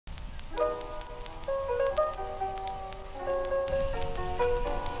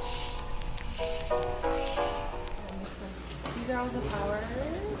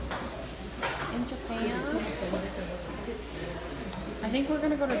we're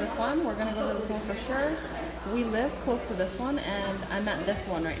gonna go to this one. We're gonna go to this one for sure. We live close to this one, and I'm at this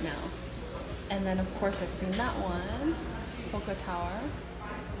one right now. And then, of course, I've seen that one, Coco Tower.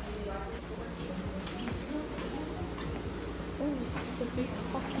 Oh, it's a big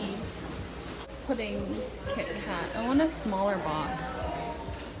hockey pudding Kit Kat. I want a smaller box,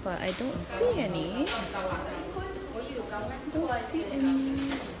 but I don't see any. Don't see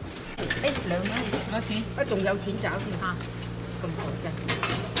any. 兩蚊，幾多錢？啊，仲有錢找先嚇，咁好嘅。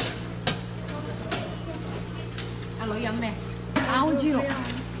阿女飲咩？包豬肉。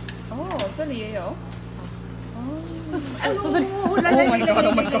哦，這裡也有。哦。Oh my god!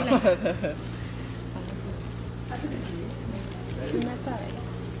 Oh my god!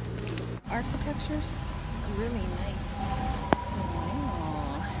 Architecture's really nice.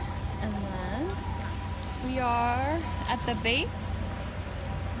 Wow. And then we are at the base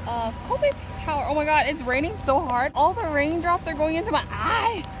of Kobe Tower. Oh my god, it's raining so hard. All the raindrops are going into my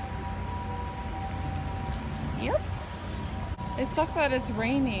eye. Yep. It sucks that it's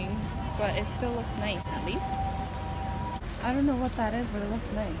raining, but it still looks nice at least. I don't know what that is, but it looks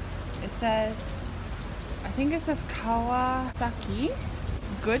nice. It says, I think it says Kawasaki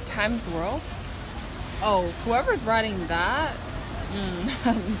Good Times World. Oh, whoever's writing that,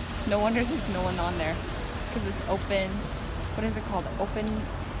 no wonder there's no one on there. Because it's open, what is it called? Open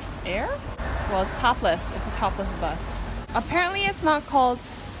air? Well, it's topless. It's a topless bus. Apparently it's not called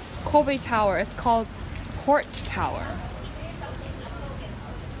Kobe Tower. It's called Port Tower.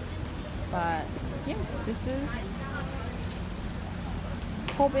 But yes, this is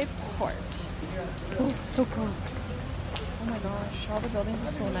Kobe Port. Oh, so cool. Oh my gosh, all the buildings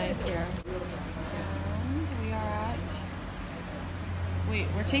are so nice here. And we are at... Wait,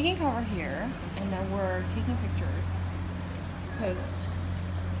 we're taking cover here, and then we're taking pictures. Because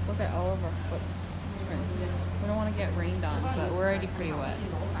look at all of our footprints. We don't want to get rained on, but we're already pretty wet.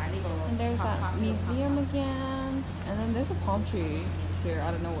 And there's that museum again. And then there's a palm tree here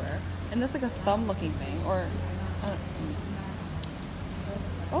out of nowhere. And there's like a thumb looking thing, or...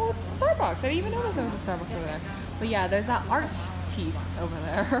 oh, it's a Starbucks. I didn't even notice there was a Starbucks over there. But yeah, there's that art piece over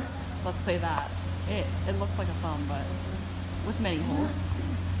there. Let's say that. It looks like a thumb, but with many holes.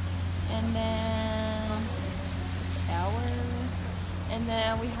 And then tower. And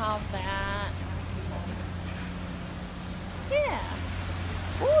then we have that. Yeah.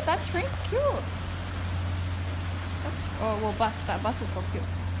 Oh, that train's cute. Oh, well, bus. That bus is so cute.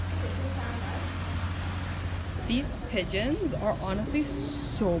 These pigeons are honestly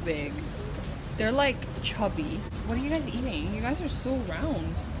so big. They're like chubby. What are you guys eating? You guys are so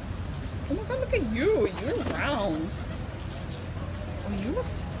round. Oh my god, look at you. You're round. Oh, you look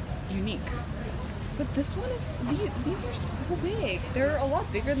unique. But this one is, these are so big. They're a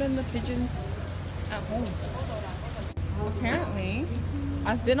lot bigger than the pigeons at home. Apparently,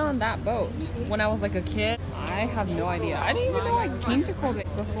 I've been on that boat when I was like a kid. I have no idea. I didn't even know I came to Kobe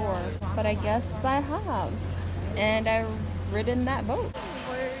before. But I guess I have. And I've ridden that boat.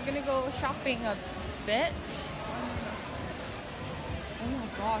 We're gonna go shopping a bit. Oh my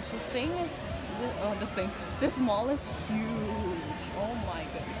gosh, this thing is, this mall is huge. Oh my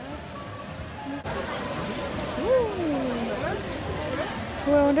goodness.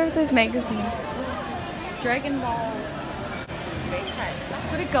 Ooh, I wonder if there's magazines. Dragon balls.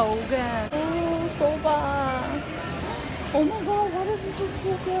 Có cái cầu kìa. Oh, soba. Oh my god, why does this look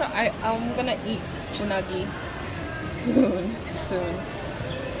so good? I'm gonna eat unagi soon.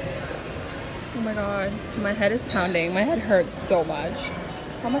 Oh my god, my head is pounding. My head hurts so much.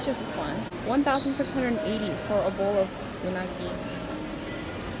 How much is this one? 1,680 for a bowl of unagi.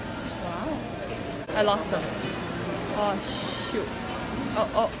 Wow. I lost them. Oh shoot.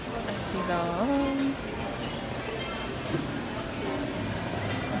 Oh, I see them.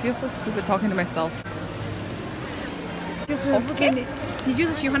 I feel so stupid talking to myself. 就是不是你就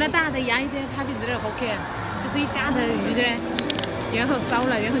是喜欢它大的牙一点，它的那个 OK， 就是一大的鱼的嘞，然后烧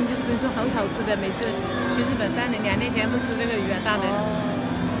了，然后你就吃出好好吃的。每次去日本2年前不吃那个鱼啊大的，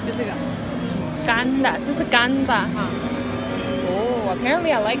就这个干的，这是干的。Oh,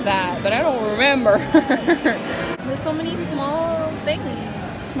 apparently I like that, but I don't remember. There's so many small things,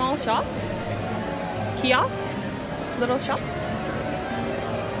 small shops, kiosk, little shops.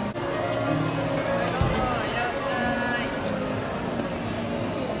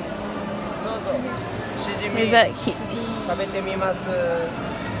 Is that shi? 食べてみます。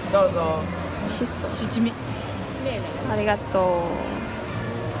どうぞ。しそ。しじみ。ありがとう。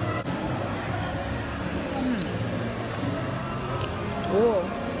Oh,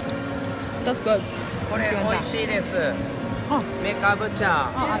 that's good. これ美味しいです。メカブチ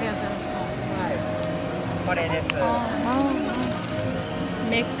ャー。ありがとうございます。はい。これです。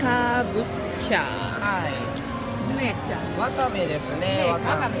メカブチャ。はい。ねわかめですね。わ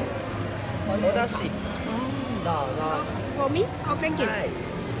かめ。お出汁。どうぞ。好米，好 thank you。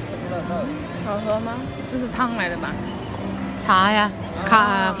好喝吗？这是汤来的吧？茶呀，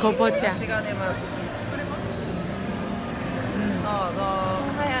口播茶。出汁が出ます。どうぞ。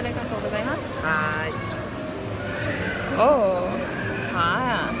はい、ありがとうございます。はい。哦，茶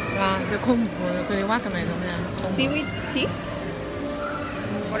呀。啊，就空これわかめのね。Seaweed tea？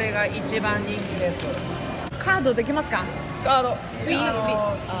これが一番人気です。カードできますか？カード。ビール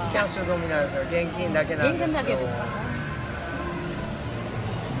キャッシュのみなんですよ。現金だけなんですけど。現金だけですか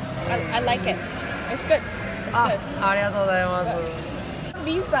I like it. It's good. ありがとうございます。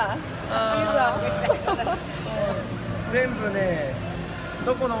Visa. 全部ね、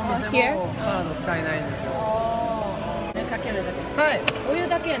どこのお店 Here？ もカード使えないんですよ。かけるだけ。はい。お湯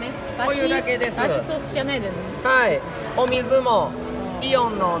だけやね。お湯だけです。だしソースじゃないでね。はい。お水もイオ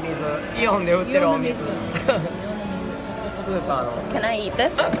ンのお水、イオンで売ってるお水。スーパーの。Can I eat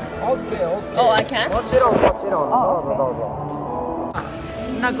this? OK OK。Oh, I can? もちろんもちろん。どうぞどうぞ。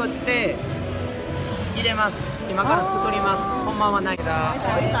なくって入れます。今から作ります。ほんまはないだ。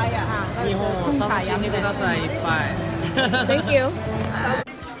日本を楽しんでください。いっぱい。Thank you.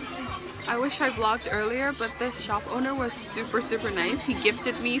 I wish I vlogged earlier, but this shop owner was super nice. He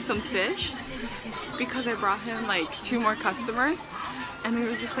gifted me some fish because I brought him like 2 more customers, and we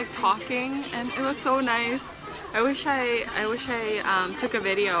were just like talking, and it was so nice. I wish I took a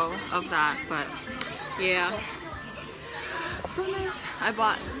video of that, but yeah, so nice. I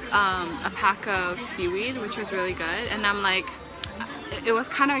bought a pack of seaweed, which was really good, and I'm like, it was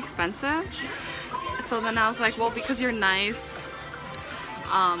kind of expensive. So then I was like, well, because you're nice,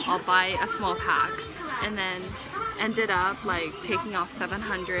 I'll buy a small pack, and then ended up like taking off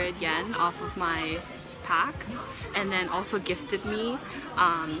 700 yen off of my pack, and then also gifted me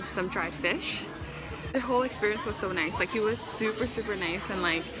some dried fish. The whole experience was so nice. Like, he was super nice, and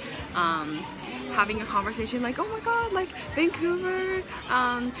like having a conversation like, oh my god, like Vancouver,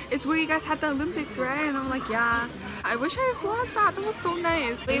 it's where you guys had the Olympics, right? And I'm like, yeah. I wish I vlogged that. That was so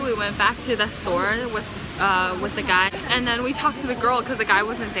nice. We went back to the store with the guy, and then we talked to the girl because the guy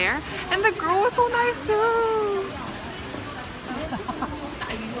wasn't there, and the girl was so nice too.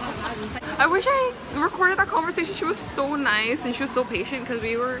 I wish I recorded that conversation. She was so nice and she was so patient because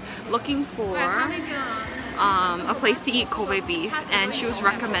we were looking for a place to eat Kobe beef, and she was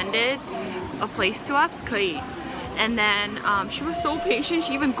recommended a place to us, 可以. And then she was so patient.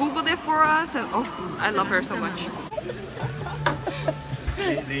 She even Googled it for us, and oh, I love her so much.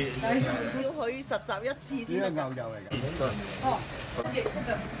 I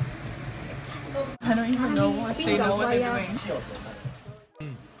don't even know if they know what they're doing.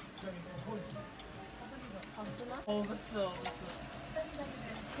 哦，不是哦，不是。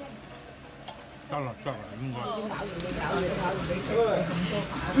炸了，应该。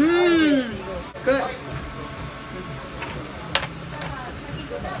Good.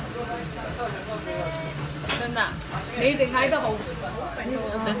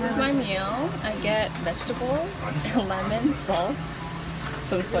 This is my meal. I get vegetables, lemon, salt,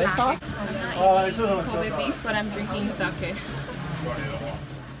 some soy sauce. I'm not eating Kobe beef, but I'm drinking sake.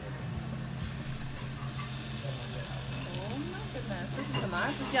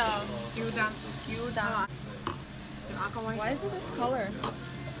 Why is it this color?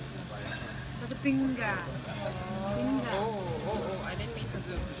 That's finger. Oh, I didn't mean to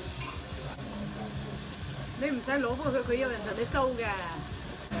zoom. 你唔使攞，不過佢有人同你收嘅。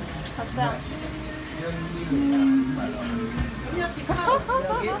好香。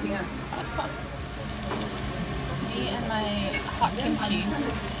Me and my hot kimchi.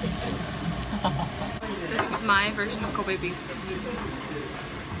 This is my version of Kobe beef.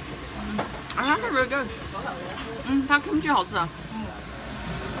 I found it really good. 它 kimchi 好吃啊。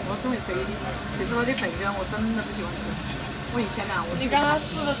我中意食呢啲，其實嗰啲肥嘅我真係不喜歡食。我以前啊，你剛剛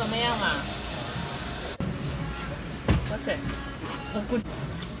試的怎麼樣啊？ What's this?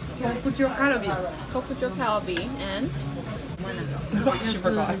 Tokyo Kalbi. Tokyo Kalbi and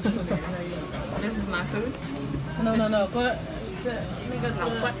this is my food. No, 是那个是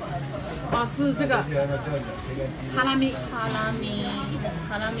哦，是这个哈拉米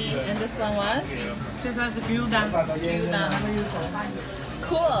and this one was，this one 是 gyudon.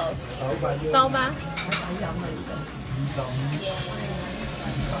 Cool. Salva.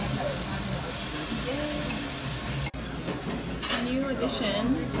 New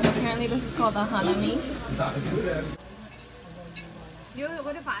edition. Apparently this is called the hanami. 有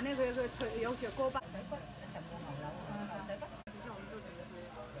嗰啲飯咧，佢有隻歌巴。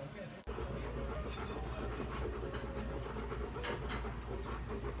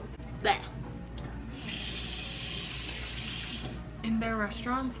In their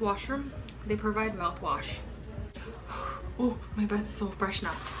restaurant's washroom, they provide mouthwash. Oh, my breath is so fresh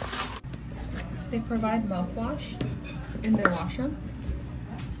now. They provide mouthwash in their washroom.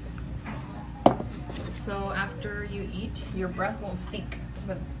 So after you eat, your breath won't stink.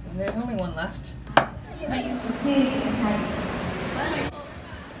 But there's only one left.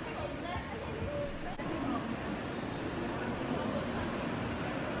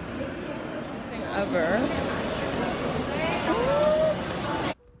 Ever.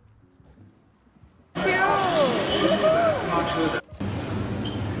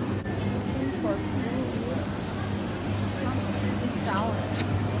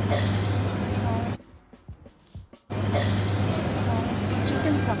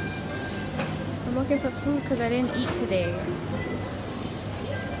 I'm looking for food because I didn't eat today.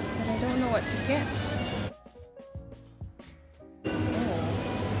 But I don't know what to get.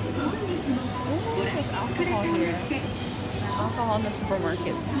 Oh, there's alcohol here. Alcohol in the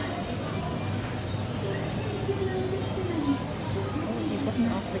supermarkets. Oh, he's looking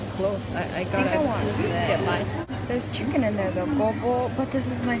awfully close. I gotta get lice. There's chicken in there though, gobo, but this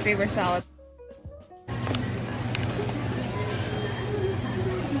is my favorite salad.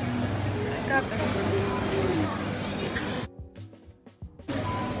 I got this.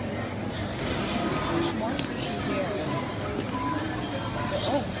 More sushi here.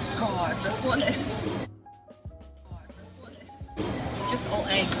 Oh god, this one is just all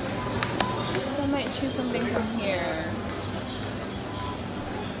egg. I might choose something from here.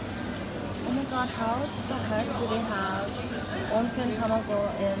 Oh my god, how the heck do they have onsen tamago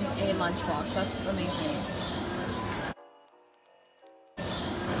in a lunchbox? That's amazing.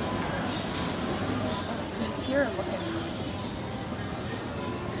 Oh, he's here looking.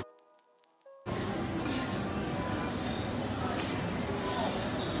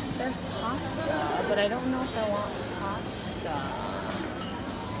 There's pasta, but I don't know if I want pasta.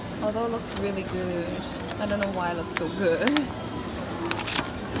 Although it looks really good. I don't know why it looks so good.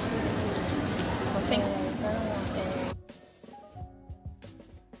 I think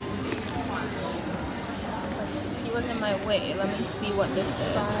he was in my way. Let me see what this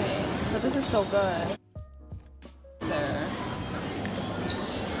is. But this is so good. There.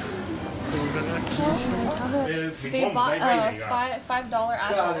 They bought a $5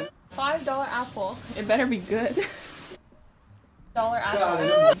 apple. $5 apple. It better be good. $5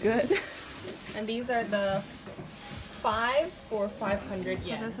 apple. Good. And these are the 5 for 500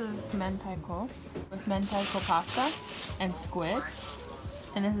 yen. So this is mentaiko with mentaiko pasta and squid.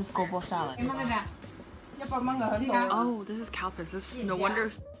 And this is gobo salad. Oh, this is calpis. This no wonder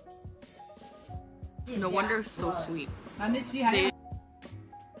it's so sweet. They did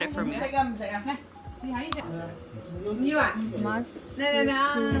it for me.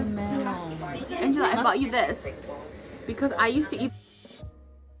 Angela, I bought you this because I used to eat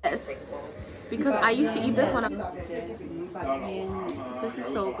this. Because I used to eat this one. This is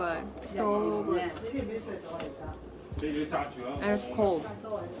so good. So good. And it's cold.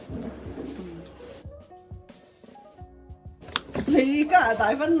 你加拿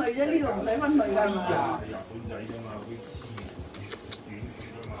大分類啫，呢度唔使分類㗎。日本仔啫嘛，佢軟血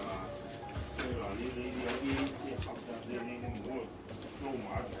啊嘛，所以嗱你有啲合實，你唔好撈埋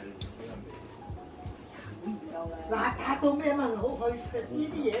一齊俾人哋。邋遢到咩問號？佢呢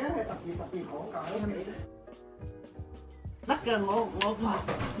啲嘢咧係特別講究喺屋企。得㗎，我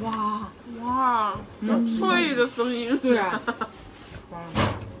哇，脆的声音。对啊。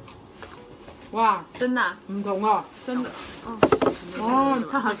哇，真的、啊？不同啊，真的。哦，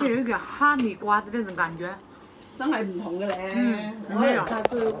它好像有一点哈密瓜的那种感觉。真係唔同嘅咧。沒有。它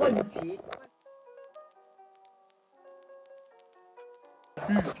是問子。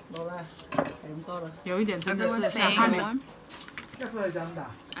冇啦，係咁多啦。有一點真的是像哈密。一份係咁大。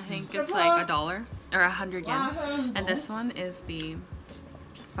I think it's like $1 or 100 yen, and this one is the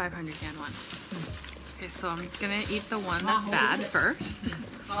 500 yen one. Okay, so I'm gonna eat the one that's bad first,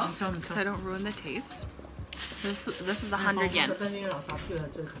 so I don't ruin the taste. This is the 100 yen.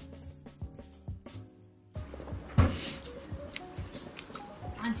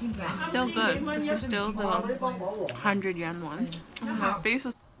 It's still good. This is still the 100 yen one. My face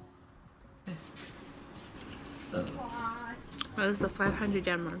is. This is the 500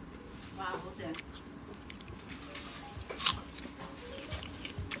 yen one.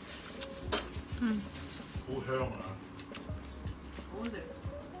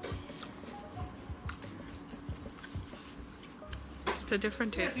 It's a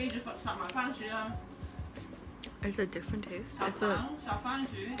different taste. It's a different taste.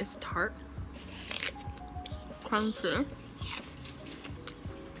 It's tart, crunchy.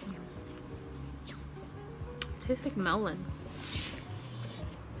 tastes like melon.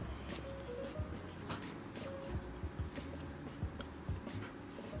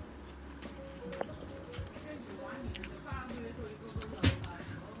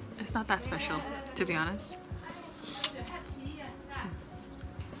 It's not that special, to be honest.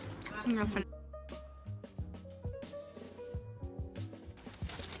 I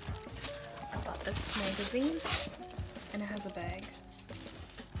bought this magazine and it has a bag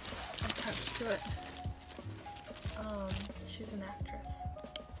attached to it. She's an actress.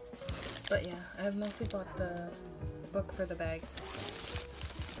 But yeah, I've mostly bought the book for the bag.